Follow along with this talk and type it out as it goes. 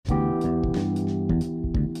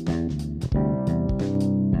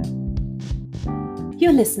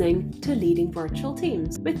You're listening to Leading Virtual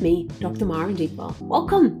Teams with me, Dr. Mara Deepwell.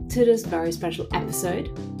 Welcome to this very special episode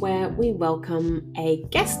where we welcome a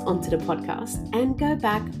guest onto the podcast and go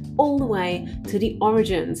back all the way to the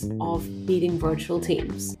origins of leading virtual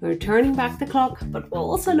teams. We're turning back the clock, but we're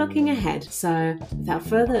also looking ahead. So without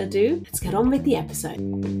further ado, let's get on with the episode.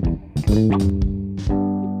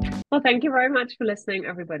 Well, thank you very much for listening,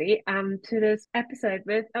 everybody, to this episode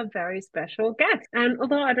with a very special guest. And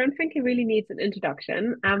although I don't think he really needs an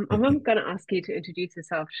introduction, I'm going to ask you to introduce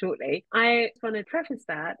yourself shortly. I want to preface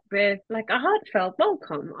that with a heartfelt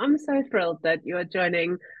welcome. I'm so thrilled that you are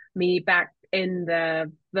joining me back in the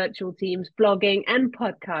virtual teams blogging and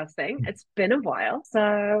podcasting. It's been a while.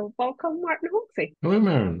 So welcome, Martin Hawksey. Hello,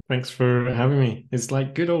 Maren. Thanks for having me. It's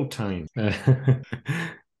like good old times.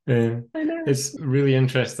 I know. It's really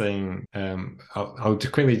interesting. I'll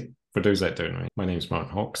just quickly, for those that don't know, my name's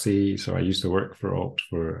Martin Hawksey. So I used to work for Opt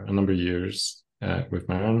for a number of years with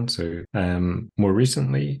Maren. So more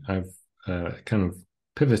recently, I've kind of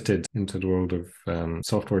pivoted into the world of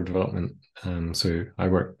software development. So I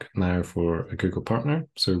work now for a Google partner.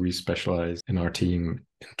 So we specialize in our team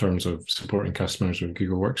in terms of supporting customers with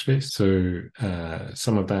Google Workspace. So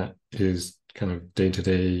some of that is kind of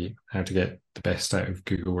day-to-day, how to get the best out of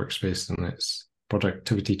Google Workspace and its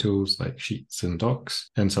productivity tools like Sheets and Docs.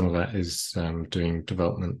 And some of that is doing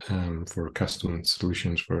development for custom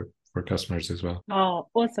solutions for customers as well. Oh,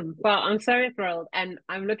 awesome. Well, I'm so thrilled, and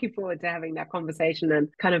I'm looking forward to having that conversation and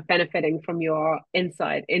kind of benefiting from your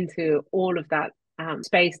insight into all of that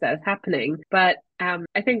space that's happening. But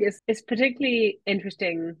I think it's particularly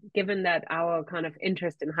interesting given that our kind of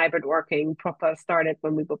interest in hybrid working proper started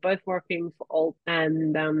when we were both working for Alt,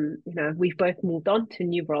 and we've both moved on to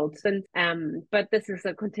new roles since. But this is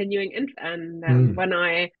a continuing when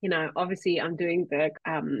I obviously I'm doing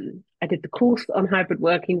I did the course on hybrid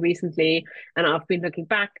working recently, and I've been looking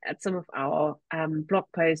back at some of our blog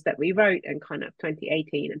posts that we wrote in kind of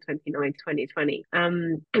 2018 and 2020.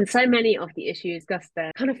 And so many of the issues discussed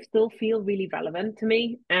there kind of still feel really relevant to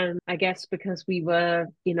me. And I guess because we were,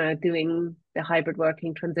 doing the hybrid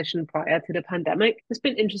working transition prior to the pandemic, it's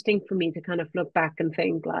been interesting for me to kind of look back and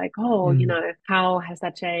think how has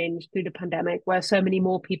that changed through the pandemic, where so many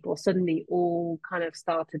more people suddenly all kind of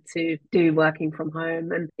started to do working from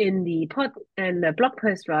home. And in the blog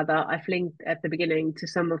post rather, I've linked at the beginning to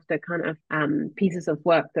some of the kind of pieces of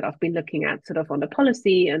work that I've been looking at sort of on the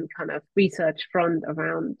policy and kind of research front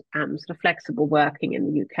around sort of flexible working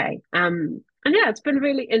in the UK. And yeah, it's been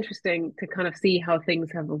really interesting to kind of see how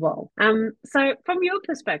things have evolved. So from your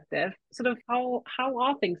perspective, sort of how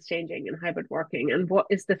are things changing in hybrid working, and what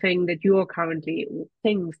is the things that you're currently interested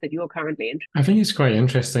in? I think it's quite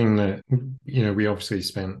interesting that, we obviously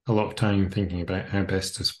spent a lot of time thinking about how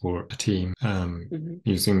best to support a team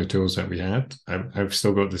using the tools that we had. I've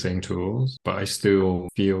still got the same tools, but I still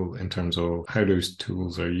feel in terms of how those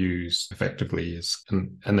tools are used effectively is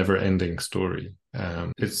a never-ending story.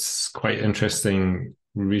 It's quite interesting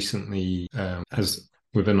recently, as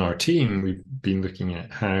within our team, we've been looking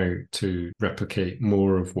at how to replicate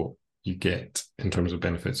more of what you get in terms of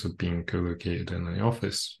benefits of being co-located in an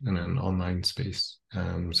office in an online space.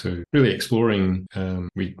 So really exploring,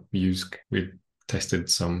 we tested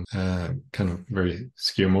some kind of very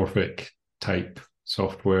skeuomorphic type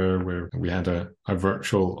software where we had a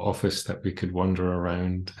virtual office that we could wander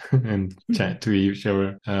around and chat to each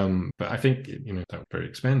other. But I think, that was very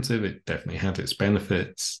expensive. It definitely had its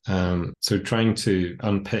benefits. So trying to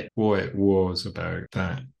unpick what it was about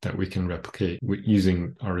that we can replicate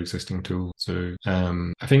using our existing tools. So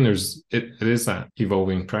I think it is that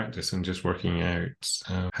evolving practice and just working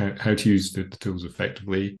out how to use the tools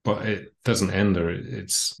effectively, but it doesn't end there.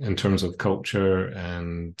 It's in terms of culture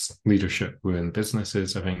and leadership within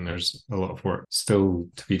businesses. I think there's a lot of work still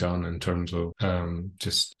to be done in terms of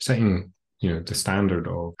just setting, the standard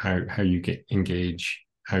of how you engage,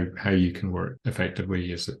 how you can work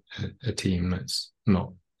effectively as a team that's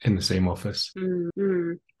not in the same office.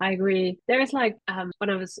 I agree. There is when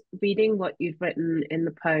I was reading what you've written in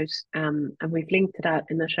the post, and we've linked to that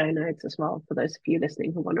in the show notes as well for those of you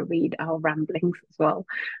listening who want to read our ramblings as well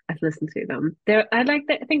as listen to them. I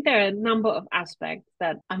think there are a number of aspects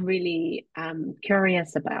that I'm really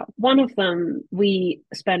curious about. One of them we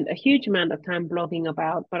spent a huge amount of time blogging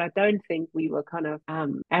about, but I don't think we were kind of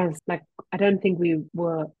I don't think we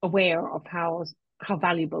were aware of how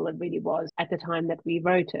valuable it really was at the time that we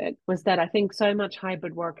wrote it, was that I think so much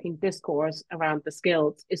hybrid working discourse around the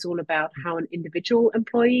skills is all about how an individual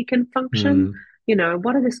employee can function.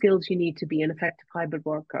 What are the skills you need to be an effective hybrid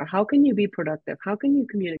worker? How can you be productive? How can you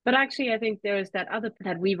communicate? But actually, I think there is that other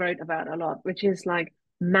that we wrote about a lot, which is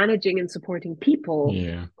managing and supporting people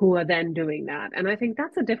Yeah. who are then doing that. And I think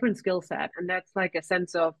that's a different skill set. And that's like a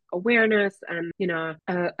sense of awareness and,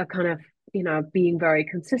 a kind of, being very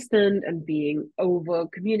consistent and being over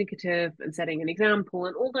communicative and setting an example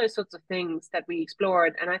and all those sorts of things that we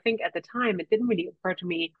explored. And I think at the time, it didn't really occur to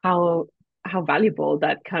me how valuable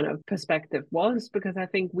that kind of perspective was, because I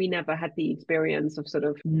think we never had the experience of sort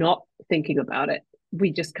of not thinking about it.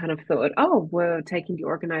 We just kind of thought, oh, we're taking the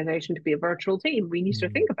organization to be a virtual team. We need to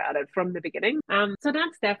think about it from the beginning. So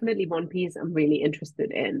that's definitely one piece I'm really interested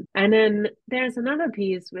in. And then there's another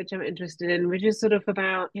piece which I'm interested in, which is sort of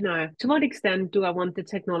about, to what extent do I want the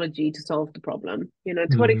technology to solve the problem? To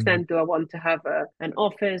what extent do I want to have an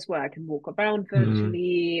office where I can walk around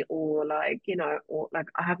virtually, or like, or like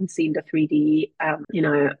I haven't seen the 3D,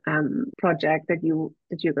 project that you're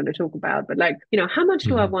going to talk about, but like, how much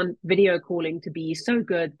do I want video calling to be so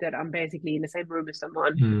good that I'm basically in the same room as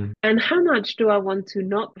someone? And how much do I want to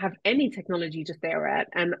not have any technology to stare at?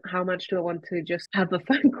 And how much do I want to just have a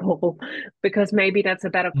phone call? Because maybe that's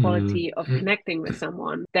a better quality of connecting with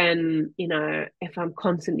someone than, if I'm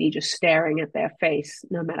constantly just staring at their face,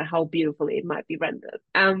 no matter how beautifully it might be rendered.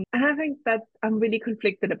 And I think that I'm really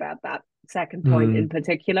conflicted about that second point in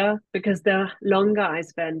particular, because the longer I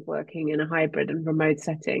spend working in a hybrid and remote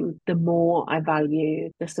setting, the more I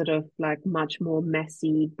value the sort of like much more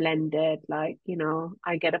messy, blended, like,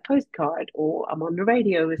 I get a postcard, or I'm on the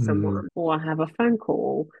radio with someone, or I have a phone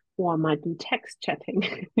call, or I might do text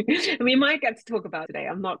chatting. We might get to talk about it today.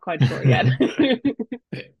 I'm not quite sure yet.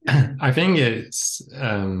 I think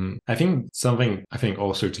something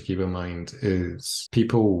also to keep in mind is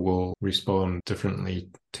people will respond differently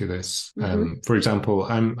to this. For example,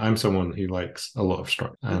 I'm someone who likes a lot of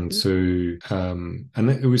structure, and so and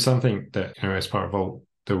it was something that, as part of all,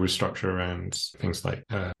 there was structure around things like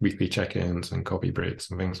weekly check-ins and coffee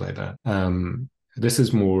breaks and things like that. This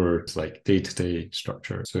is more like day-to-day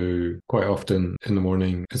structure. So quite often in the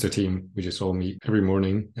morning as a team, we just all meet every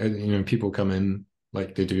morning. People come in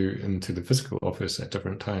like they do into the physical office at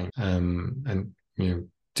different times. And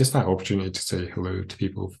just that opportunity to say hello to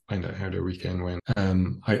people, find out how their weekend went.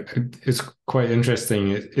 It's quite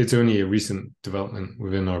interesting. It's only a recent development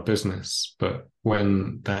within our business, but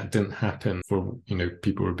when that didn't happen, for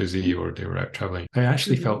people were busy or they were out traveling, I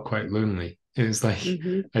actually felt quite lonely. It was like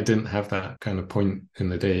I didn't have that kind of point in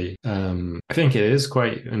the day. I think it is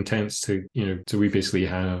quite intense to, so we basically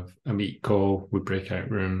have a meet call with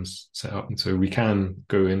breakout rooms set up. And so we can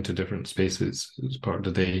go into different spaces as part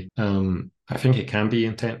of the day. I think it can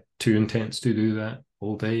be too intense to do that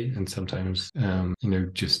all day. And sometimes,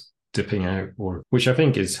 just dipping out, which I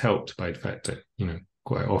think is helped by the fact that,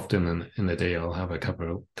 quite often in the day I'll have a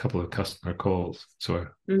couple of customer calls, so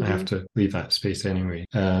I have to leave that space anyway.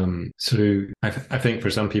 So I think for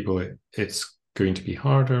some people it's going to be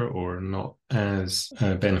harder or not as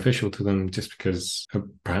beneficial to them, just because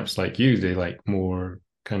perhaps like you, they like more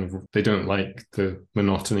they don't like the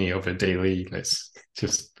monotony of a daily let's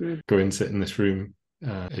just go and sit in this room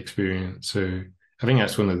experience. So I think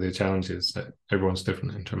that's one of the challenges, that everyone's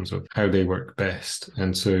different in terms of how they work best.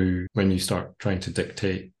 And so when you start trying to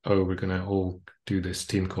dictate, oh, we're going to all do this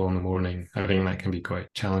team call in the morning, I think that can be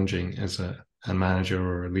quite challenging as a manager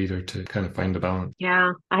or a leader to kind of find the balance.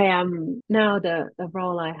 Yeah, I am now the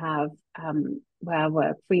role I have, where I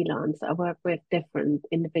work freelance. I work with different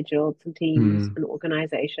individuals and teams and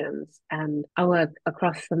organizations, and I work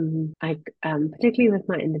across them, like particularly with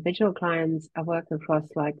my individual clients, I work across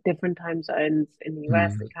like different time zones in the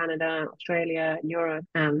US and Canada, Australia and Europe.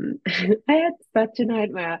 I had such a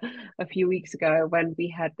nightmare a few weeks ago when we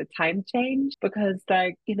had the time change, because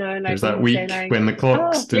like, like there's that week like, when the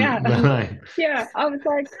clocks didn't align. Yeah, I was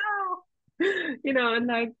like, oh, and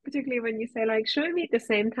like particularly when you say like, should we meet the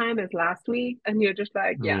same time as last week, and you're just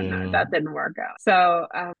like, no, that didn't work out. So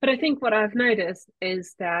but I think what I've noticed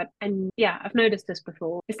is that, and yeah, I've noticed this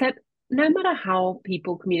before, is that no matter how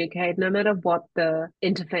people communicate, no matter what the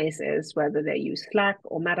interface is, whether they use Slack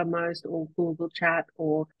or Mattermost or Google Chat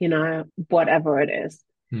or whatever it is,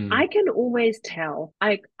 I can always tell.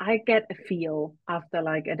 I get a feel after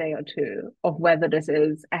like a day or two of whether this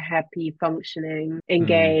is a happy, functioning,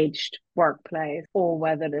 engaged workplace, or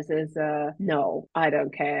whether this is a no, I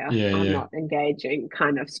don't care, I'm not engaging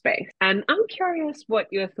kind of space. And I'm curious what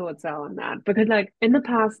your thoughts are on that, because like in the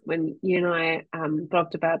past when you and I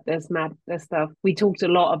talked about this stuff, we talked a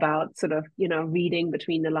lot about sort of reading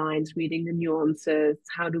between the lines, reading the nuances,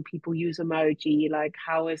 how do people use emoji, like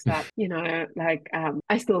how is that, like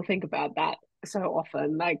I still think about that so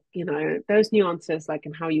often. Like, you know, those nuances, like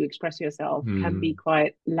in how you express yourself, can be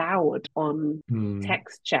quite loud on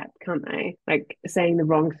text chat, can't they? Like saying the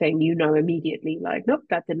wrong thing, you know, immediately, like, nope,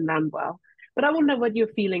 that didn't land well. But I wonder what your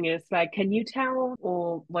feeling is. Like, can you tell,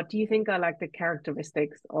 or what do you think are like the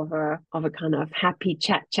characteristics of a kind of happy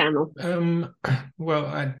chat channel? Well,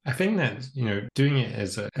 I think that, you know, doing it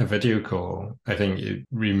as a video call, I think it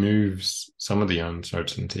removes some of the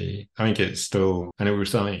uncertainty. I think it's still, and it was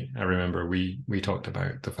something I remember we talked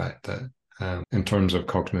about the fact that in terms of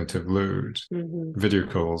cognitive load, video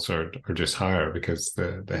calls are just higher because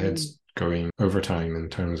the head's going overtime in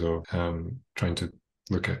terms of trying to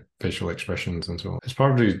look at facial expressions and so on. It's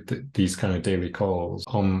probably these kind of daily calls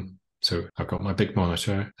on. So I've got my big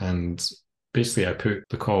monitor, and basically I put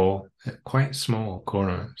the call at quite small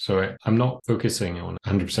corner. So I'm not focusing on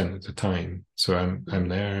 100% of the time. So I'm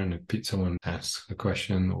there, and if someone asks a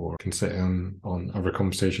question or can sit in on other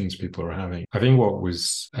conversations people are having. I think what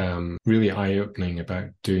was really eye-opening about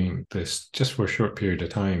doing this just for a short period of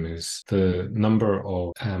time is the number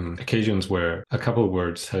of occasions where a couple of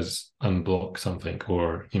words has unblocked something,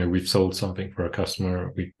 or, you know, we've sold something for a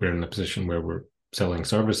customer. We're in a position where we're selling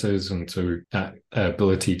services, and so that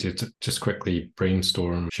ability to just quickly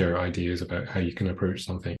brainstorm, share ideas about how you can approach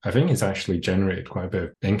something, I think it's actually generated quite a bit of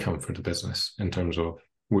income for the business in terms of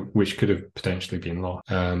which could have potentially been lost.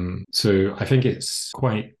 So I think it's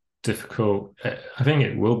quite difficult. I think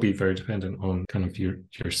it will be very dependent on kind of your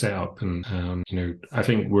setup, and you know, I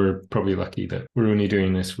think we're probably lucky that we're only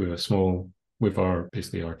doing this with our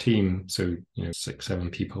basically our team, so, you know,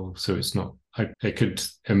 6-7 people. So it's not, it could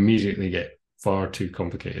immediately get far too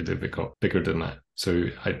complicated if it got bigger than that. So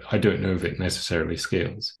I don't know if it necessarily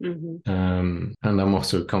scales. And I'm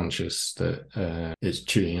also conscious that it's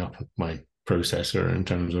chewing up my processor in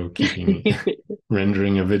terms of keeping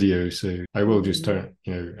rendering a video. So I will just turn,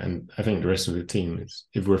 you know, and I think the rest of the team is,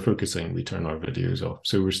 if we're focusing, we turn our videos off.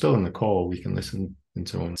 So we're still in the call, we can listen and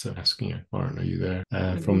so on. So asking you, Martin, are you there?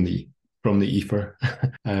 From the ether,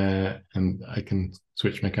 and I can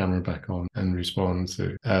switch my camera back on and respond.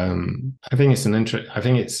 So I think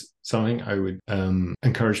it's something I would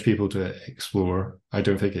encourage people to explore. I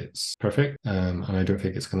don't think it's perfect, and I don't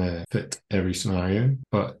think it's going to fit every scenario,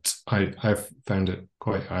 but I've found it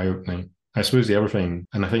quite eye-opening. I suppose the other thing,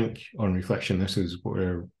 and I think on reflection, this is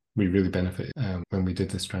where we really benefited when we did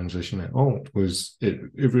this transition at Alt, was it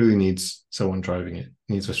really needs someone driving it. It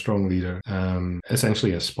needs a strong leader,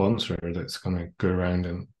 essentially a sponsor that's going to go around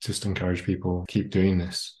and just encourage people, keep doing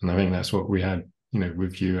this. And I think that's what we had, you know,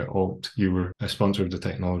 with you at Alt. You were a sponsor of the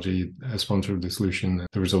technology, a sponsor of the solution.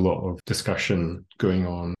 There was a lot of discussion going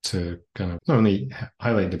on to kind of not only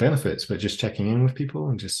highlight the benefits, but just checking in with people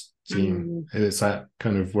and just seeing, is that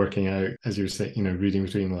kind of working out, as you're saying, you know, reading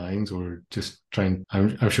between the lines, or just trying,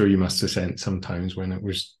 I'm sure you must have sensed sometimes when it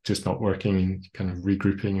was just not working, and kind of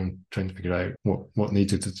regrouping and trying to figure out what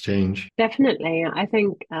needed to change. Definitely. I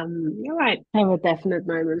think you're right. There were definite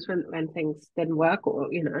moments when things didn't work, or,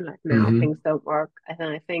 you know, like now things don't work.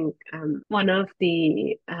 And I think one of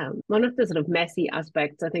the sort of messy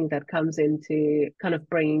aspects, I think, that comes into kind of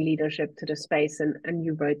bringing leadership to the space, and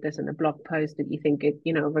you wrote this in a blog post, that you think it,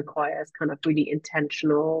 you know, requires kind of really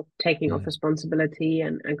intentional taking of responsibility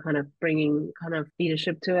and kind of bringing kind of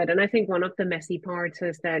leadership to it. And I think one of the messy parts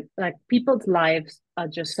is that, like, people's lives are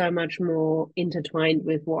just so much more intertwined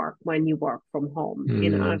with work when you work from home.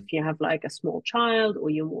 You know, if you have like a small child,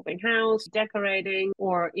 or you're moving house, decorating,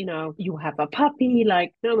 or, you know, you have a puppy,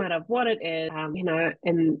 like, no matter what it is, you know,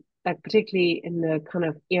 and like particularly in the kind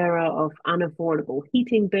of era of unaffordable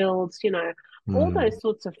heating bills, you know, all those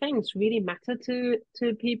sorts of things really matter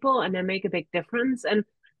to people, and they make a big difference, and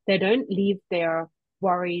they don't leave their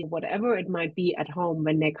worry, whatever it might be, at home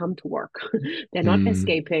when they come to work. They're not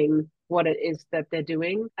escaping what it is that they're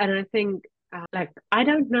doing. And I think like, I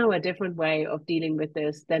don't know a different way of dealing with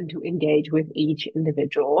this than to engage with each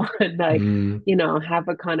individual and, like, you know, have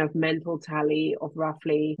a kind of mental tally of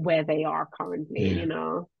roughly where they are currently. You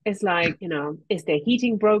know, it's like, you know, is their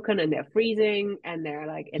heating broken and they're freezing and they're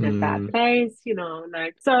like in a bad place, you know,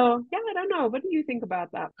 like, so yeah, I don't know. What do you think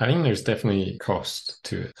about that? I think there's definitely cost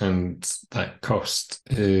to it, and that cost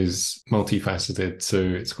is multifaceted. So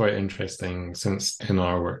it's quite interesting, since in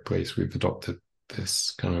our workplace we've adopted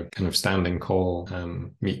this kind of standing call,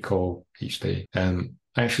 meet call each day. I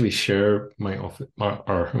actually share my office,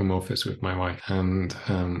 our home office, with my wife, and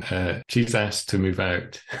she's asked to move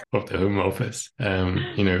out of the home office.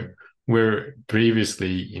 You know, where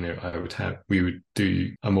previously, you know, we would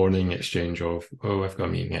do a morning exchange of, oh, I've got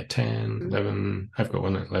a meeting at 10, 11, I've got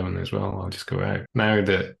one at 11 as well, I'll just go out. Now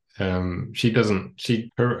that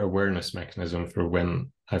her awareness mechanism for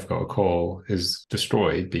when I've got a call is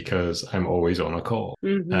destroyed because I'm always on a call.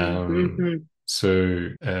 So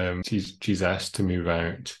she's asked to move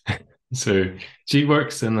out. So she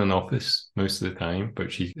works in an office most of the time,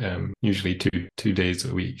 but she usually two days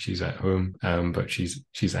a week she's at home. But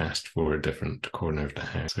she's asked for a different corner of the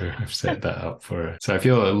house, so I've set that up for her. So I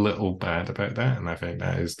feel a little bad about that, and I think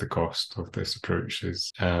that is the cost of this approach.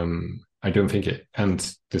 Is I don't think it, and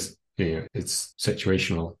this, it's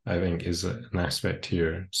situational, I think, is an aspect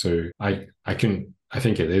here. So I think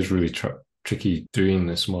it is really tricky doing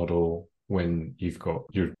this model when you've got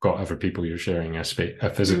other people you're sharing a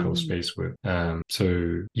physical space with.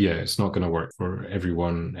 So yeah, it's not going to work for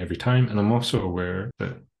everyone every time. And I'm also aware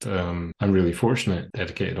that I'm really fortunate,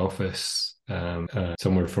 dedicated office,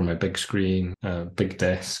 somewhere for my big screen, big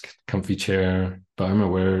desk, comfy chair. But I'm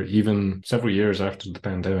aware, even several years after the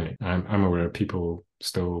pandemic, I'm aware of people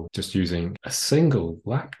still just using a single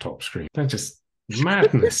laptop screen. That's just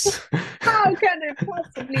madness. How can it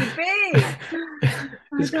possibly be?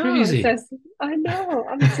 It's crazy. I know.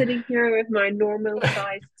 I'm sitting here with my normal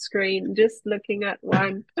sized screen, just looking at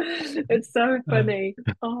one. It's so funny.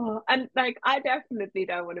 Oh, and like, I definitely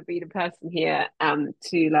don't want to be the person here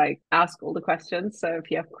to like ask all the questions. So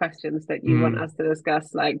if you have questions that you want us to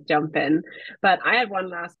discuss, like jump in. But I had one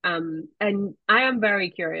last and I am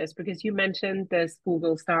very curious because you mentioned this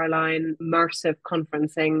Google Starline immersive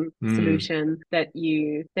conferencing solution that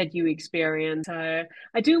you experience. So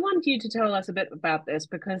I do want you to tell us a bit about this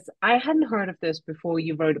because I hadn't heard of this before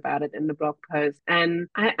you wrote about it in the blog post. And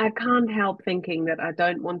I can't help thinking that I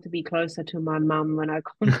don't want to be closer to my mum when I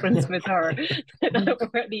conference with her than I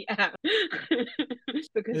already am.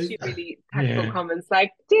 Because she really tactful comments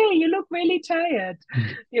like, dear, you look really tired.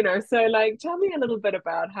 So like tell me a little bit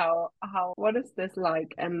about how what is this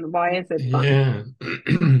like and why is it fun? Yeah.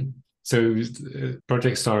 So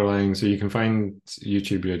Project Starline, so you can find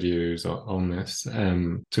YouTube videos on this.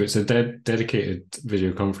 So it's a dedicated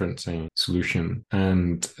video conferencing solution,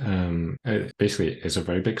 and it basically is a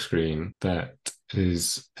very big screen that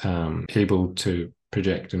is able to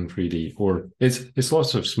project in 3D, or it's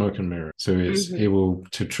lots of smoke and mirror. So it's able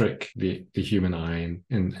to trick the human eye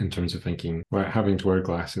in terms of thinking without having to wear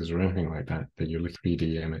glasses or anything like that you look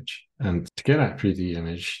 3D image. And to get that 3D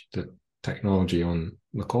image, the technology on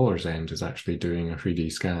the caller's end is actually doing a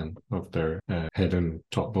 3D scan of their head and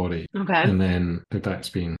top body. Okay. And then that's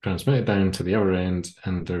being transmitted down to the other end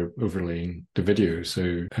and they're overlaying the video.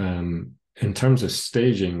 So in terms of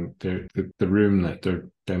staging, the room that they're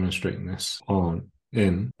demonstrating this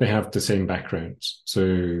they have the same backgrounds.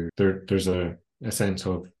 So there's a sense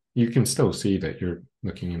of, you can still see that you're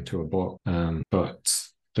looking into a box, but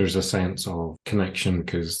there's a sense of connection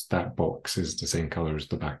because that box is the same color as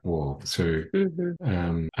the back wall. So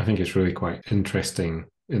I think it's really quite interesting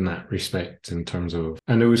in that respect in terms of,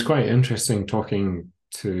 and it was quite interesting talking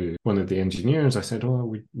to one of the engineers. I said,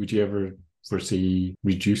 would you ever foresee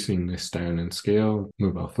reducing this down in scale,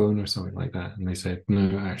 mobile phone or something like that? And they said,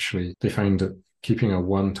 no, actually, they found that keeping a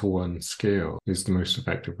one-to-one scale is the most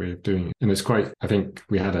effective way of doing it. And it's quite, I think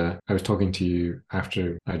I was talking to you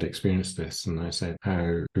after I'd experienced this, and I said how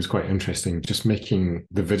it was quite interesting just making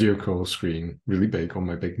the video call screen really big on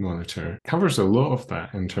my big monitor. Covers a lot of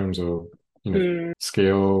that in terms of,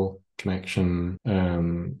 scale, connection.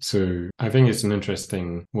 So I think it's an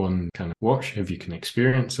interesting one kind of watch if you can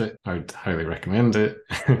experience it. I would highly recommend it.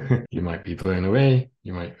 You might be blown away.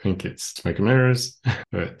 You might think it's smoke and mirrors,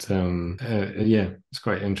 but yeah, it's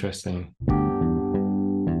quite interesting.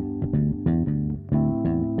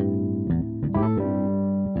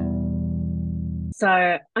 So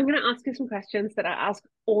I'm going to ask you some questions that I ask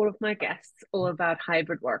all of my guests, all about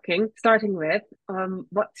hybrid working, starting with,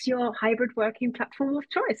 what's your hybrid working platform of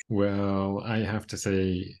choice? Well, I have to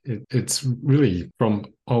say it's really from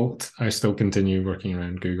Alt. I still continue working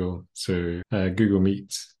around Google. So Google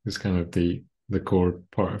Meet is kind of the core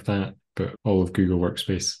part of that, but all of Google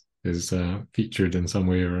Workspace is featured in some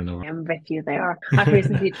way or another. I'm with you there. I've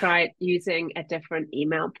recently tried using a different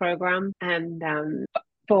email program, and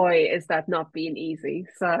boy, is that not being easy.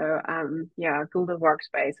 So yeah, Google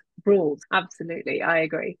Workspace rules. Absolutely, I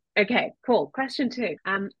agree. Okay, cool. Question 2.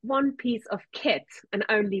 One piece of kit, and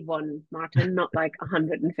only one, Martin, not like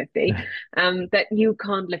 150, that you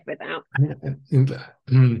can't live without. I'm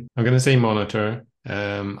going to say monitor.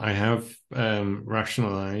 I have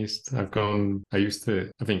rationalized. I used to,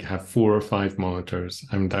 I think, have 4 or 5 monitors.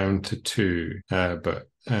 I'm down to 2, but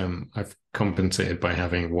I've compensated by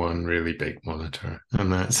having one really big monitor,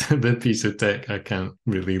 and that's the piece of tech I can't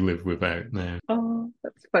really live without now. Oh,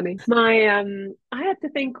 that's funny. I had to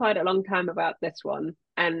think quite a long time about this one,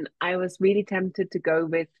 and I was really tempted to go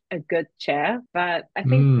with a good chair, but I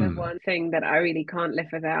think the Mm. one thing that I really can't live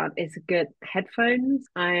without is good headphones.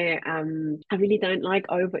 I really don't like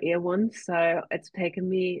over ear ones, so it's taken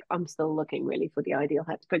me. I'm still looking really for the ideal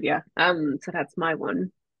head, but yeah, so that's my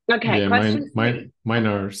one. Okay, Yeah, question three. mine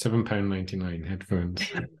are £7.99 headphones.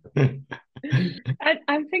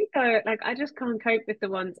 I think though, like I just can't cope with the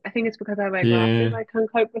ones. I think it's because I wear glasses. Yeah, I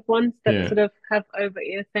can't cope with ones that yeah. sort of have over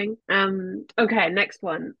ear thing. Okay, next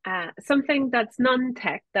one. Something that's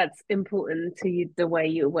non-tech that's important to you, the way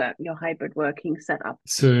you work, your hybrid working setup.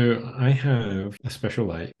 So I have a special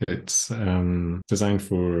light. It's designed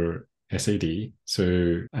for SAD.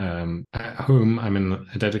 So at home, I'm in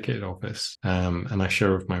a dedicated office, and I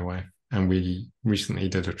share with my wife. And we recently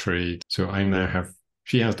did a trade. So I now have,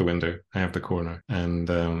 she has the window, I have the corner.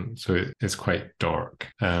 And so it's quite dark.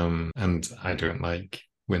 And I don't like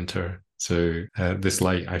winter. So this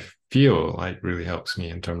light, I feel like really helps me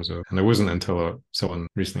in terms of, and it wasn't until someone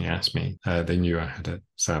recently asked me, they knew I had a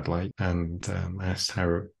sad light, and asked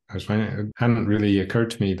how I was finding it. It hadn't really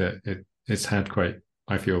occurred to me that it's had quite,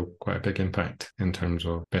 I feel, quite a big impact in terms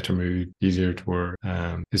of better mood, easier to work.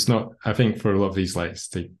 It's not, I think for a lot of these lights,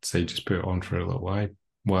 they say just put it on for a little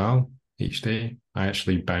while each day. I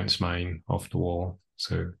actually bounce mine off the wall,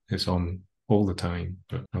 so it's on all the time,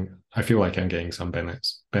 but I feel like I'm getting some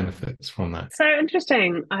benefits from that. So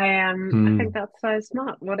interesting. I think Mm, that's so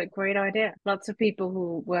smart. What a great idea. Lots of people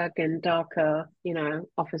who work in darker,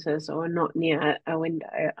 offices or not near a window,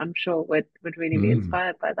 I'm sure would really be mm.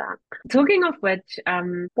 inspired by that. Talking of which,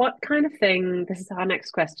 what kind of thing, this is our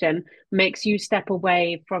next question, makes you step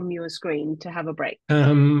away from your screen to have a break?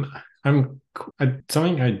 Um,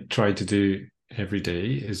 something I try to do every day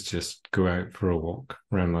is just go out for a walk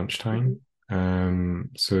around lunchtime. Mhm.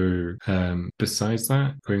 Besides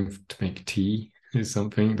that, going to make tea is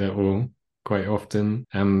something that will quite often,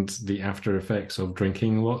 and the after effects of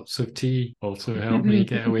drinking lots of tea also help me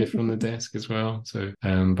get away from the desk as well. So,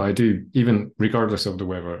 but I do, even regardless of the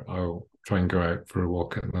weather, I'll try and go out for a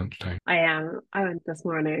walk at lunchtime. I went this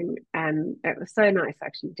morning and it was so nice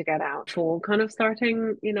actually to get out for kind of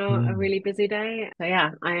starting, a Mm. really busy day. So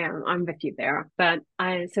yeah, I'm with you there. But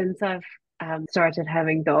since I've started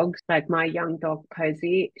having dogs, like my young dog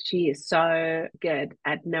Posey, she is so good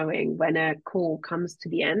at knowing when a call comes to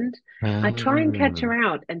the end. I try and catch her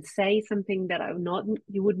out and say something that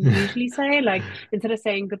you wouldn't usually say. Like instead of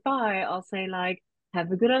saying goodbye, I'll say like,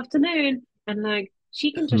 have a good afternoon. And like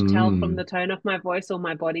she can just tell from Hmm. the tone of my voice or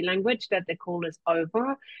my body language that the call is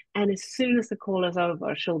over. And as soon as the call is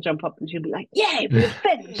over, she'll jump up and she'll be like, "Yay, we're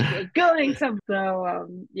finished. We're going some." So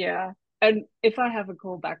yeah. And if I have a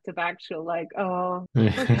call back to back, she'll like, "Oh,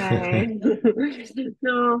 okay."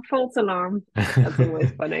 No, false alarm. That's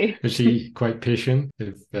always funny. Is she quite patient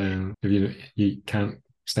if you can't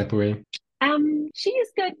step away? She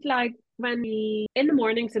is good like when in the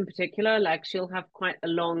mornings in particular, like she'll have quite a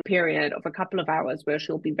long period of a couple of hours where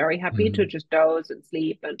she'll be very happy to Mm, just doze and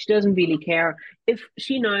sleep and she doesn't really care. If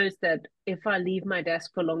she knows that if I leave my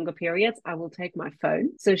desk for longer periods, I will take my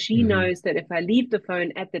phone. So she mhm, knows that if I leave the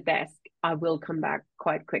phone at the desk, I will come back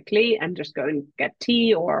quite quickly and just go and get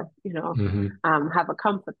tea or, mhm. have a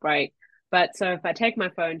comfort break. But so if I take my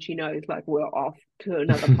phone, she knows like we're off to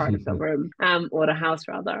another part of the room, or the house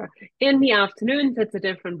rather. In the afternoons, it's a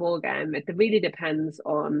different ball game. It really depends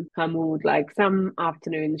on her mood. Like some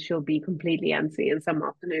afternoons she'll be completely antsy, and some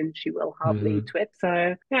afternoons she will hardly Mhm. twit.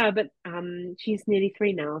 So yeah, but she's nearly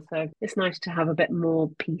 3 now, so it's nice to have a bit more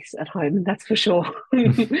peace at home. That's for sure.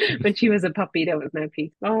 When she was a puppy, there was no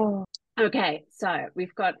peace. Oh, okay, so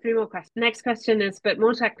we've got 3 more questions. Next question is a bit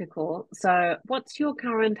more technical. So, what's your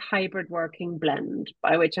current hybrid working blend?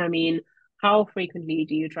 By which I mean, how frequently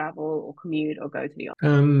do you travel or commute or go to the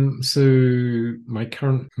office? So my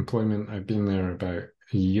current employment, I've been there about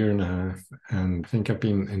a year and a half, and I think I've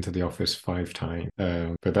been into the office 5 times.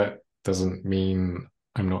 But that doesn't mean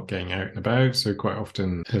I'm not getting out and about. So quite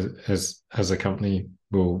often, as a company,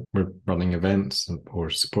 we're running events or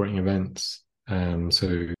supporting events.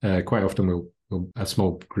 So quite often we'll a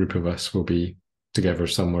small group of us will be together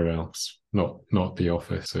somewhere else, not the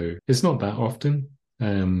office. So it's not that often,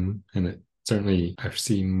 and it certainly I've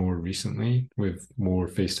seen more recently with more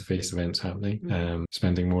face-to-face events happening,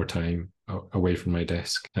 spending more time away from my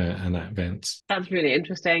desk and at events. That's really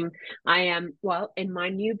interesting. I am, well, in my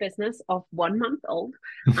new business of 1 month old,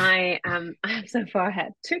 I have so far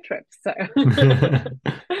had 2 trips. So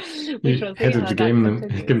we shall see Head of how the that game then,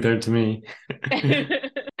 continues. compared to me.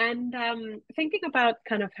 And thinking about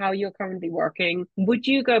kind of how you're currently working, would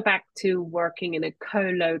you go back to working in a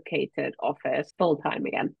co-located office full time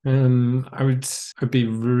again? I'd be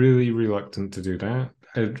really reluctant to do that.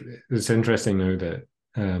 It's interesting now that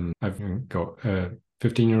I've got a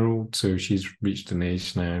 15-year-old, so she's reached an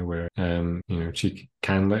age now where she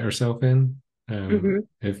can let herself in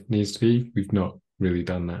if needs to be. We've not really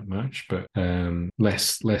done that much, but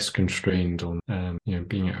less constrained on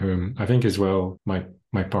being at home. I think as well, my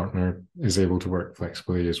partner is able to work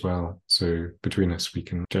flexibly as well, so between us we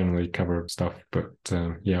can generally cover stuff. But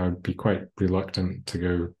I'd be quite reluctant to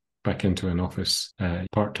go back into an office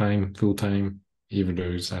part-time, full-time. Either of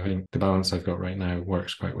those, I think the balance I've got right now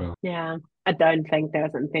works quite well. Yeah, I don't think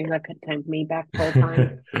there's anything that could tempt me back full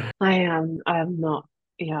time. I'm not,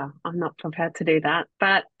 yeah, I'm not prepared to do that.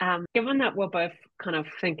 But given that we're both kind of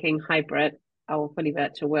thinking hybrid or fully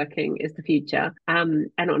virtual working is the future,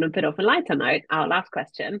 and on a bit of a lighter note, our last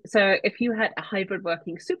question. So if you had a hybrid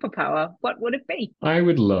working superpower, what would it be? I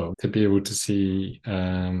would love to be able to see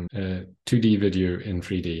 2D video in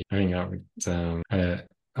 3D. I think that would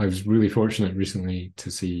I was really fortunate recently to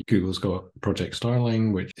see Google's got Project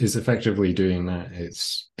Starling, which is effectively doing that.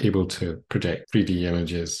 It's able to project 3D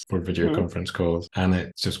images for video conference calls, and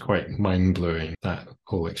it's just quite mind-blowing, that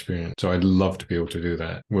whole experience. So I'd love to be able to do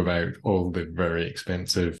that without all the very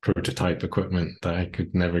expensive prototype equipment that I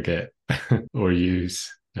could never get or use.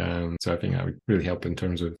 So I think that would really help in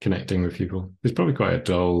terms of connecting with people. It's probably quite a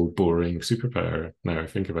dull, boring superpower now I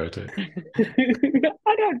think about it.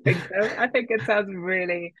 I don't think so. I think it sounds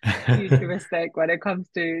really futuristic when it comes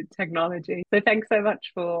to technology. So thanks so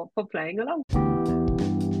much for playing along.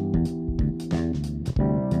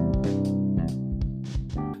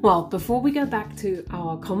 Well, before we go back to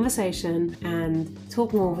our conversation and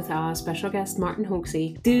talk more with our special guest, Martin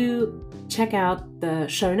Hawksey, do check out the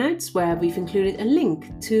show notes where we've included a link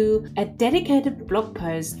to a dedicated blog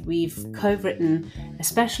post we've co-written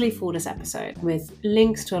especially for this episode, with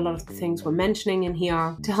links to a lot of the things we're mentioning in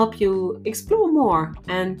here to help you explore more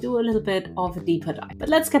and do a little bit of a deeper dive. But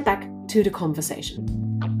let's get back to the conversation.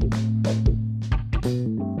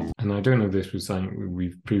 And I don't know if this was something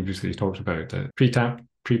we've previously talked about.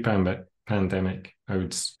 Pre-pandemic,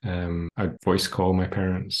 I'd voice call my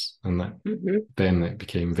parents, and that then it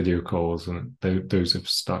became video calls, and those have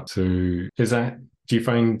stuck. So do you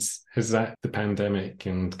find, is that the pandemic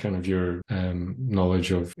and kind of your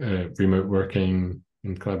knowledge of remote working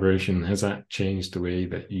and collaboration, has that changed the way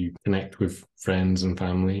that you connect with friends and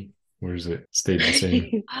family? Or has it stayed the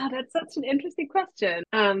same? That's such an interesting question.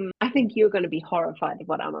 I think you're going to be horrified at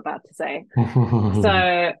what I'm about to say.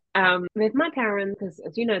 So with my parents, because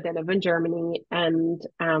as you know, they live in Germany, and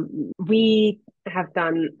we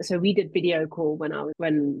did video call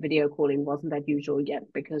when video calling wasn't that usual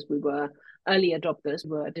yet, because we were early adopters,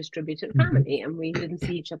 were a distributed family, and we didn't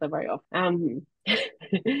see each other very often.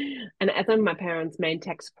 And as I'm my parents' main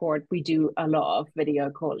tech support, we do a lot of video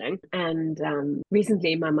calling. And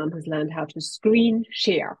recently my mum has learned how to screen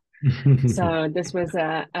share. So this was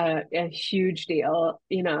a huge deal,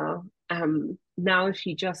 now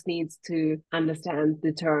she just needs to understand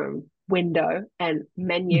the term window and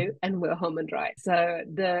menu, and we're home and dry. So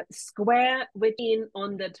the square within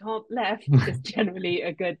on the top left is generally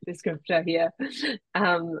a good descriptor here.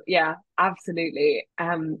 Yeah, absolutely.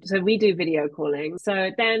 So we do video calling.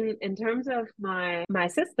 So then in terms of my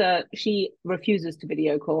sister, she refuses to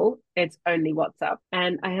video call. It's only WhatsApp.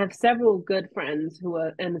 And I have several good friends who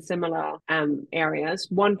are in similar areas.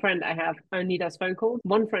 One friend I have only does phone calls.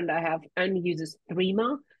 One friend I have only uses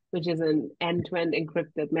Threema, which is an end-to-end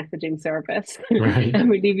encrypted messaging service. Right. And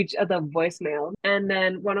we leave each other voicemail. And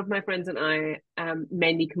then one of my friends and I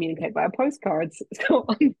mainly communicate via postcards. So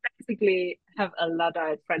I basically have a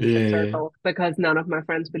Luddite friendship circle because none of my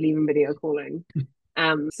friends believe in video calling.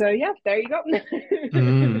 So yeah, there you go.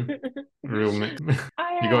 Real mix.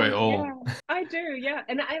 You got it all. Yeah, I do, yeah.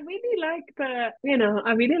 And I really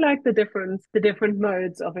like the different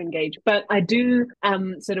modes of engagement. But I do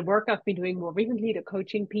so the work I've been doing more recently, the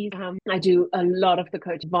coaching piece, I do a lot of the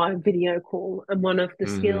coaching via video call. And one of the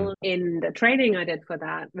skills in the training I did for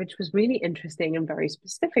that, which was really interesting and very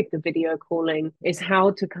specific to video calling, is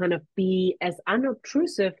how to kind of be as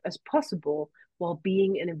unobtrusive as possible while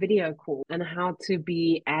being in a video call, and how to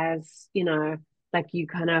be as, like you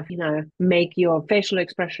kind of, make your facial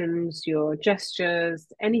expressions, your gestures,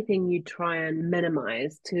 anything you try and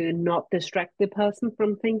minimize to not distract the person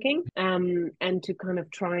from thinking, and to kind of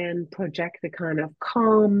try and project the kind of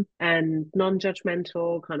calm and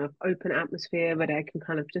non-judgmental kind of open atmosphere where they can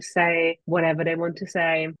kind of just say whatever they want to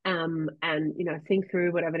say, and think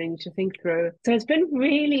through whatever they need to think through. So it's been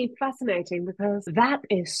really fascinating because that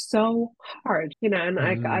is so hard, and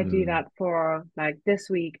I do that for, like, this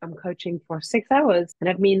week I'm coaching for 6 hours, and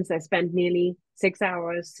that means I spend nearly 6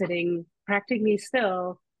 hours sitting practically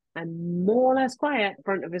still and more or less quiet in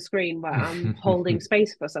front of a screen where I'm holding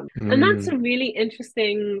space for some. And that's a really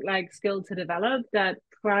interesting, like, skill to develop that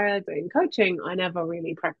prior doing coaching I never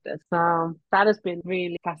really practiced. So that has been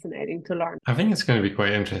really fascinating to learn. I think it's going to be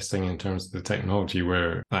quite interesting in terms of the technology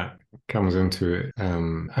where that comes into it.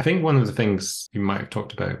 I think one of the things you might have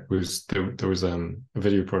talked about was there was a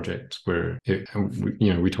video project where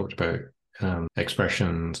we talked about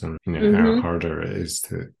expressions and how harder it is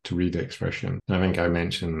to read expression. And I think I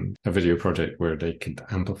mentioned a video project where they could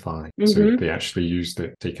amplify. So they actually used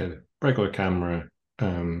it, take a regular camera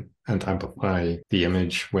and amplify the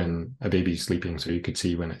image when a baby's sleeping so you could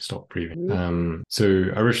see when it stopped breathing. So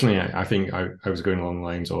originally I think I was going along the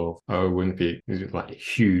lines of, it wouldn't be like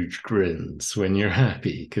huge grins when you're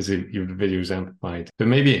happy because your video's amplified. But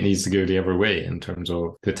maybe it needs to go the other way in terms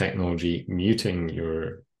of the technology muting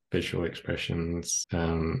your facial expressions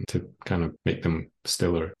to kind of make them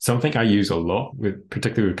stiller. Something I use a lot,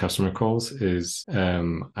 particularly with customer calls, is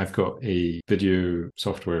I've got a video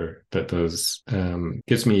software that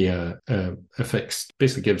gives me a fixed,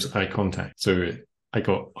 basically gives eye contact. So I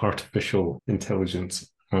got artificial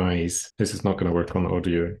intelligence eyes. This is not going to work on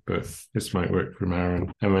audio, but this might work for Maren.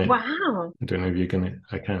 Wow. I don't know if you're going to,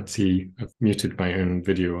 I can't see, I've muted my own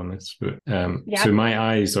video on this, but so my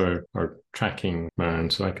eyes are tracking Maren,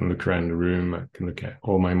 so I can look around the room, I can look at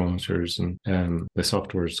all my monitors, and the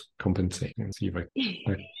software's compensating and see if I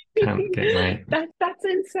can't get my... That's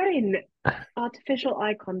insane. Artificial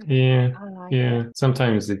eye contact. Yeah, that.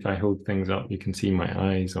 Sometimes if I hold things up, you can see my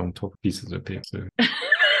eyes on top of pieces of paper. So,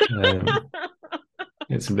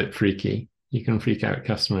 it's a bit freaky. You can freak out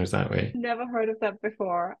customers that way. Never heard of that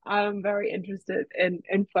before. I'm very interested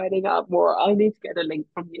in finding out more. I'll need to get a link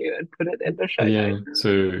from you and put it in the show notes.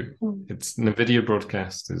 So it's the video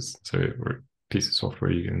broadcast is a piece of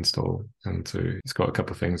software you can install, and so it's got a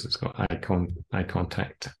couple of things. It's got eye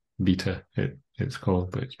contact beta. It's called,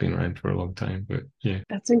 but it's been around for a long time. But yeah,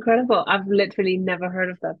 that's incredible. I've literally never heard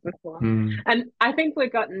of that before. And I think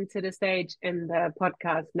we've gotten to the stage in the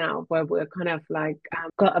podcast now where we're kind of like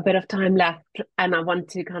got a bit of time left, and I want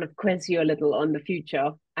to kind of quiz you a little on the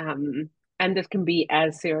future. And this can be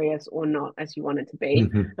as serious or not as you want it to be.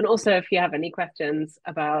 And also, if you have any questions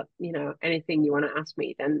about, anything you want to ask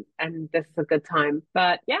me, then this is a good time.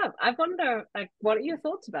 But yeah, I wonder, like, what are your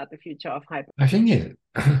thoughts about the future of hyper? I think it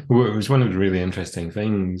was one of the really interesting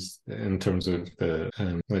things in terms of the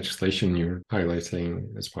legislation you're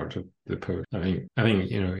highlighting as part of the post. I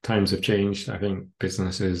think times have changed. I think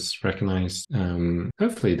businesses recognize,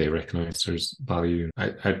 hopefully they recognize there's value.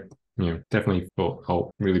 I definitely thought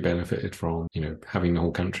Alt really benefited from, having the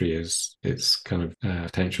whole country as its kind of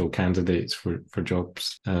potential candidates for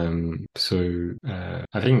jobs. So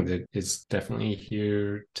I think that it's definitely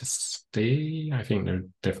here to stay. I think there are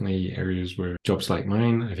definitely areas where jobs like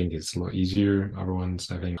mine, I think it's a lot easier. Other ones,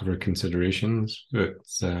 I think, other considerations. But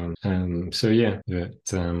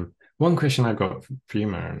one question I've got for you,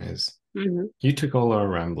 Maren, is you took all our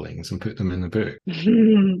ramblings and put them in the book.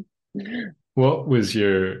 What was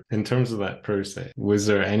in terms of that process, was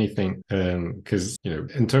there anything, because,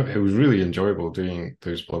 it was really enjoyable doing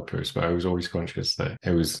those blog posts, but I was always conscious that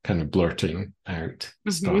it was kind of blurting out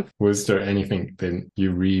stuff. Was there anything that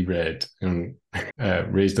you reread and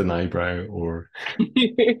raised an eyebrow, or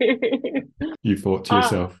you thought to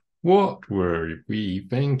yourself, what were we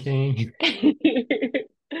thinking?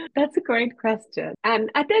 That's a great question. And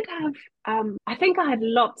I did have, I think I had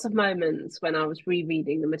lots of moments when I was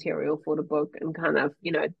rereading the material for the book and kind of,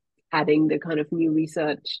 adding the kind of new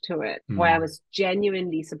research to it, where I was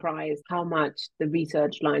genuinely surprised how much the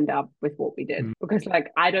research lined up with what we did. Because, like,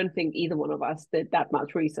 I don't think either one of us did that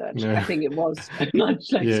much research. No. I think it was very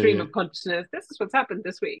much like stream of consciousness. This is what's happened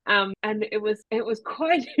this week. And it was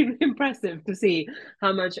quite impressive to see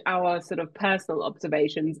how much our sort of personal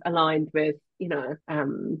observations aligned with,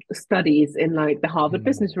 studies in like the Harvard Mm.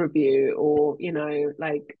 Business Review, or,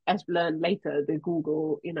 like as learned later, the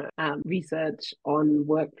Google, research on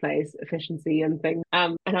workplace efficiency and things.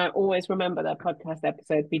 And I always remember that podcast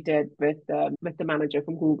episode we did with the manager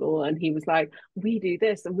from Google, and he was like, "We do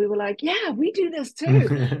this," and we were like, "Yeah, we do this too."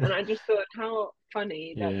 And I just thought how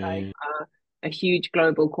funny that like Yeah. a huge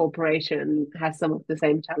global corporation has some of the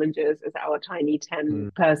same challenges as our tiny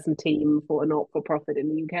 10-person team for a not-for-profit in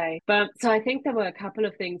the UK. But so I think there were a couple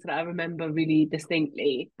of things that I remember really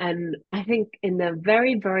distinctly. And I think in the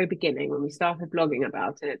very, very beginning, when we started blogging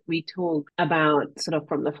about it, we talked about sort of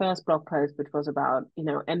from the first blog post, which was about,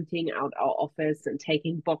 emptying out our office and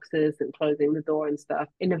taking boxes and closing the door and stuff.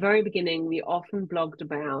 In the very beginning, we often blogged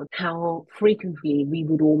about how frequently we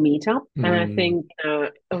would all meet up. And I think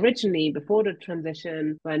originally, before the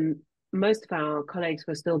transition, when most of our colleagues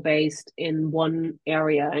were still based in one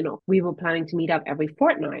area, and we were planning to meet up every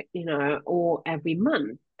fortnight, or every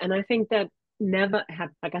month. And I think that never had,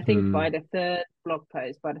 like, I think by the third blog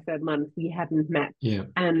post, by the third month, we hadn't met. Yeah.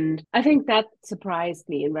 And I think that surprised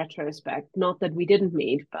me in retrospect. Not that we didn't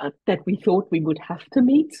meet, but that we thought we would have to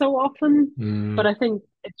meet so often. But I think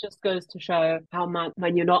it just goes to show how much,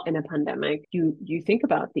 when you're not in a pandemic, you think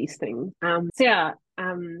about these things. So yeah,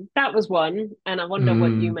 that was one, and I wonder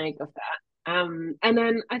what you make of that. And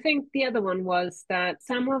then I think the other one was that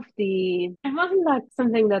it wasn't like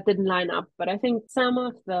something that didn't line up, but I think some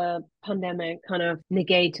of the pandemic kind of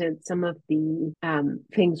negated some of the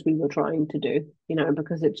things we were trying to do,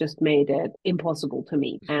 because it just made it impossible to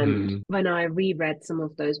meet. And when I reread some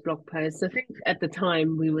of those blog posts, I think at the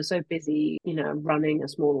time we were so busy, running a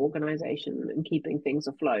small organization and keeping things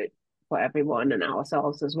afloat for everyone and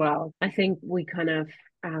ourselves as well. I think we kind of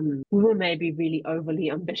we were maybe really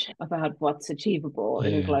overly ambitious about what's achievable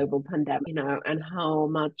in a global pandemic, and how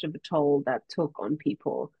much of a toll that took on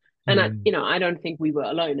people. And I don't think we were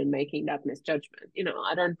alone in making that misjudgment.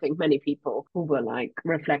 I don't think many people who were like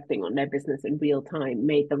reflecting on their business in real time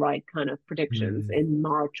made the right kind of predictions in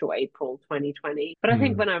March or April 2020. But I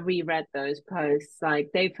think when I reread those posts,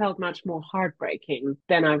 like they felt much more heartbreaking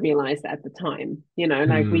than I realized at the time.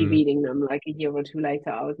 Like rereading them like a year or two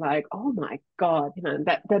later, I was like, oh my God,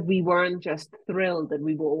 that we weren't just thrilled that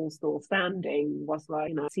we were all still standing was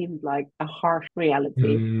like, seemed like a harsh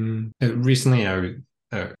reality. Recently,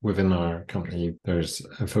 within our company, there's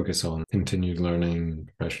a focus on continued learning,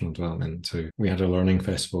 professional development. So we had a learning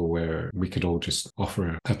festival where we could all just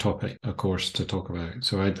offer a course to talk about.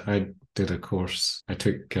 So I did a course. I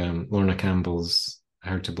took Lorna Campbell's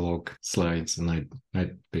How to Blog slides, and I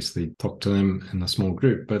basically talked to them in a small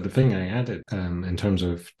group. But the thing I added in terms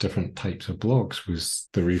of different types of blogs was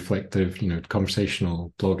the reflective,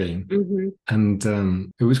 conversational blogging.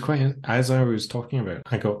 And it was quite, as I was talking about,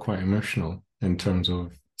 I got quite emotional in terms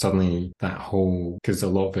of suddenly that whole, because a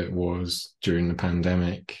lot of it was during the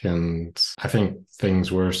pandemic, and I think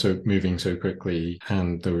things were moving so quickly,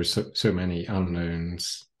 and there were so many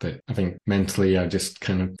unknowns that I think mentally I just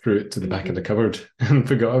kind of threw it to the back of the cupboard and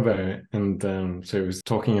forgot about it. And so it was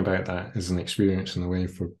talking about that as an experience in a way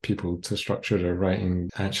for people to structure their writing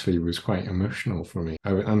actually was quite emotional for me.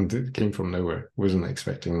 And it came from nowhere. Wasn't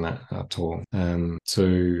expecting that at all.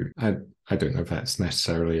 So I don't know if that's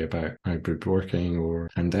necessarily about hybrid working or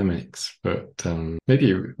pandemics, but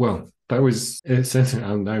maybe, that was essentially,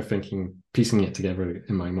 I'm now piecing it together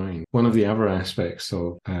in my mind. One of the other aspects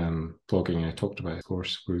of blogging I talked about, of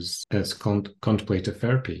course, was contemplative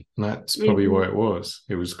therapy. And that's probably what it was.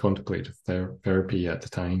 It was contemplative therapy at the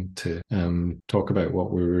time to talk about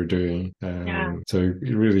what we were doing. So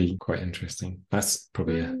really quite interesting. That's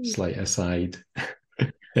probably a slight aside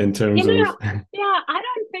in terms of... Yeah, I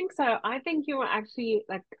don't think so. I think you're actually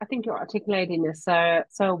I think you're articulating this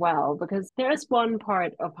so well, because there is one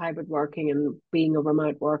part of hybrid working and being a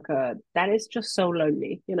remote worker that is just so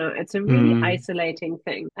lonely. It's a really isolating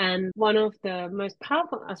thing. And one of the most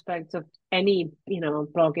powerful aspects of any,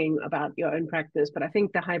 blogging about your own practice, but I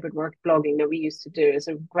think the hybrid work blogging that we used to do is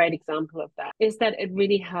a great example of that, is that it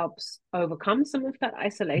really helps overcome some of that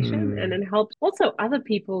isolation, and it helps also other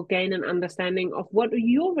people gain an understanding of what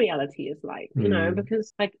your reality is like,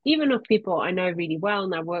 because like even of people I know really well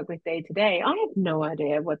and I work with day to day, I have no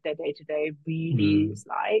idea what their day to day really is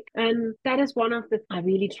like. And that is one of the I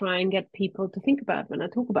really try and get people to think about when I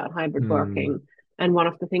talk about hybrid working. And one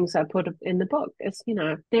of the things I put in the book is,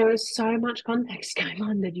 there is so much context going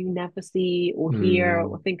on that you never see or hear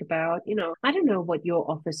or think about. I don't know what your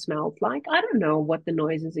office smells like. I don't know what the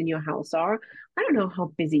noises in your house are. I don't know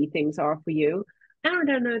how busy things are for you. And I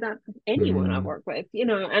don't know that for anyone I work with,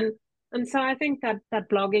 and And so I think that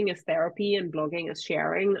blogging is therapy and blogging is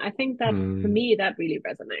sharing. I think that for Mm. me, that really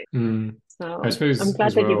resonates. I So I'm suppose glad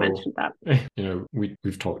as that you well, mentioned that.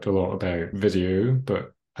 we've talked a lot about video,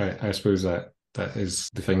 but I suppose that is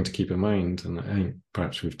the thing to keep in mind, and I think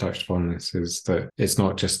perhaps we've touched upon this, is that it's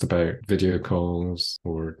not just about video calls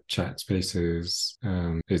or chat spaces.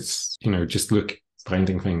 It's, just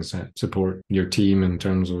finding things that support your team in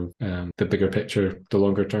terms of the bigger picture, the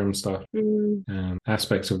longer term stuff,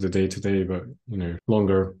 aspects of the day to day, but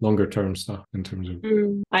longer term stuff in terms of.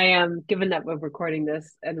 I am given that we're recording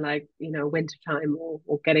this in winter time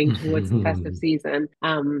or getting towards the festive season.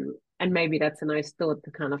 And maybe that's a nice thought to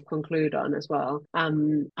kind of conclude on as well.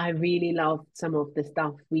 I really loved some of the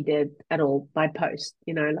stuff we did at all by post.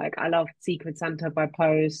 I loved Secret Santa by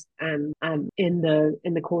post, and in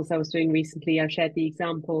the course I was doing recently, I shared the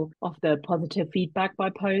example of the positive feedback by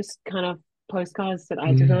post kind of postcards that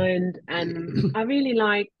I designed, and I really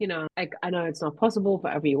I know it's not possible for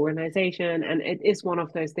every organization, and it is one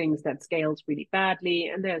of those things that scales really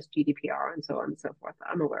badly, and there's GDPR and so on and so forth.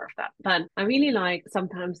 I'm aware of that, but I really like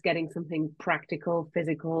sometimes getting something practical,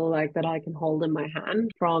 physical, like that I can hold in my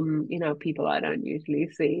hand from people I don't usually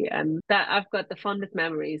see, and that I've got the fondest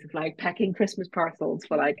memories of like packing Christmas parcels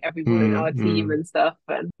for like everyone in our team and stuff.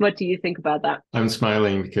 And what do you think about that? I'm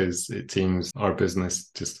smiling because it seems our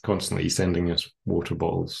business just constantly sending us water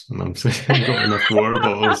bottles, and I'm saying I've got enough water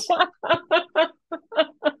bottles.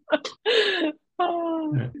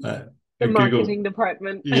 The marketing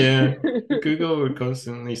department. Yeah, Google were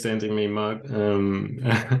constantly sending me mug.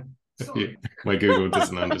 My Google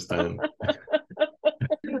doesn't understand.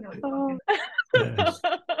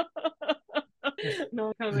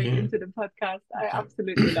 Not coming into the podcast. I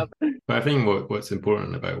absolutely love it. But I think what's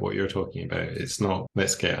important about what you're talking about, it's not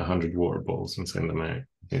let's get 100 water bottles and send them out.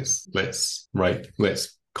 It's let's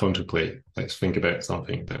contemplate, let's think about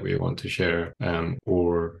something that we want to share,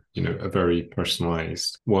 or a very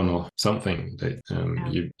personalized one-off, something that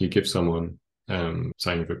you give someone,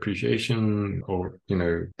 sign of appreciation, or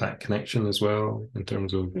that connection as well, in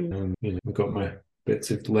terms of I've got my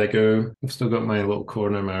bits of Lego. I've still got my little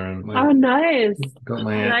corner, Maren. Oh, nice! Got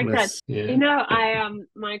my I atlas. like that. Yeah. I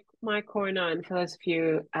my corner, and for those of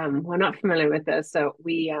you who are not familiar with this, so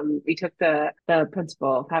we took the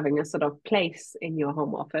principle of having a sort of place in your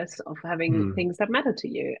home office of having things that matter to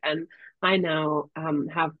you, and I now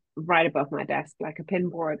have right above my desk like a pin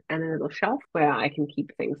board and a little shelf where I can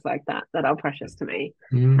keep things like that are precious to me,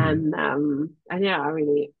 and yeah, I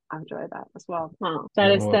really enjoy that as well. Wow,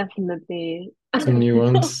 that is definitely some new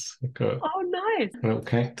ones. I've got nice, a little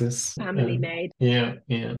cactus, family made. Yeah,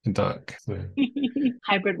 a duck. So.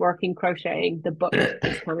 Hybrid working crocheting. The book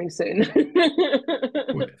is coming soon.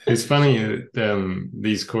 It's funny that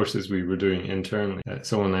these courses we were doing internally,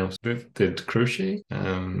 someone else did crochet.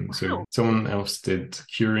 So someone else did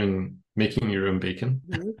making your own bacon.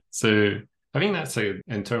 So I think that's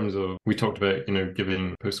in terms of, we talked about,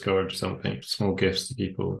 giving postcards or something, small gifts to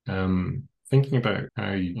people. Thinking about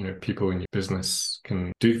how people in your business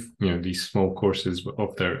can do these small courses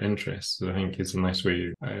of their interests, I think is a nice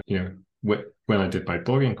way. When I did my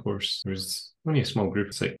blogging course, there was only a small group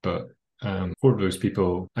of 6, but 4 of those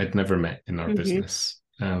people I'd never met in our business.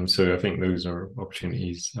 So I think those are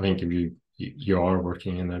opportunities. I think if you are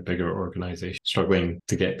working in a bigger organization, struggling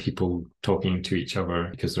to get people talking to each other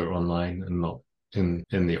because they're online and not in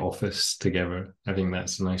the office together, I think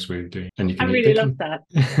that's a nice way of doing it. And you can I really love that.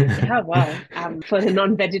 Yeah, wow. For the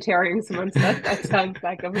non-vegetarians amongst us, that sounds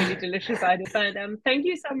like a really delicious idea. But thank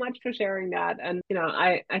you so much for sharing that. And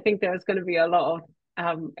I think there's going to be a lot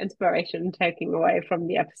of inspiration taking away from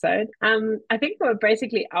the episode. I think we're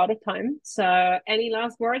basically out of time. So any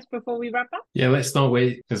last words before we wrap up? Yeah, let's not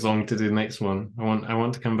wait as long to do the next one. I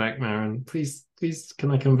want to come back, Maren. Please, can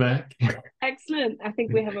I come back? Excellent. I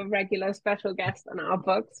think we have a regular special guest on our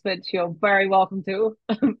books, which you're very welcome to.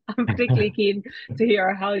 I'm particularly keen to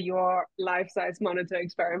hear how your life-size monitor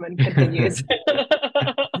experiment continues.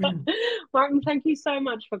 Martin, thank you so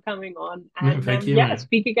much for coming on. And thank you.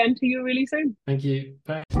 Speak again to you really soon. Thank you.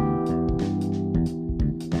 Bye.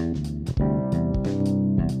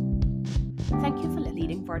 Thank you for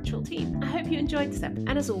leading Virtual Team. I hope you enjoyed this episode.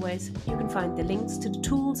 And as always, you can find the links to the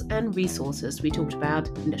tools and resources we talked about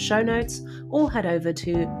in the show notes, or head over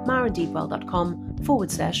to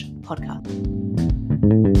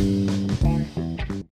marendeepwell.com/podcast.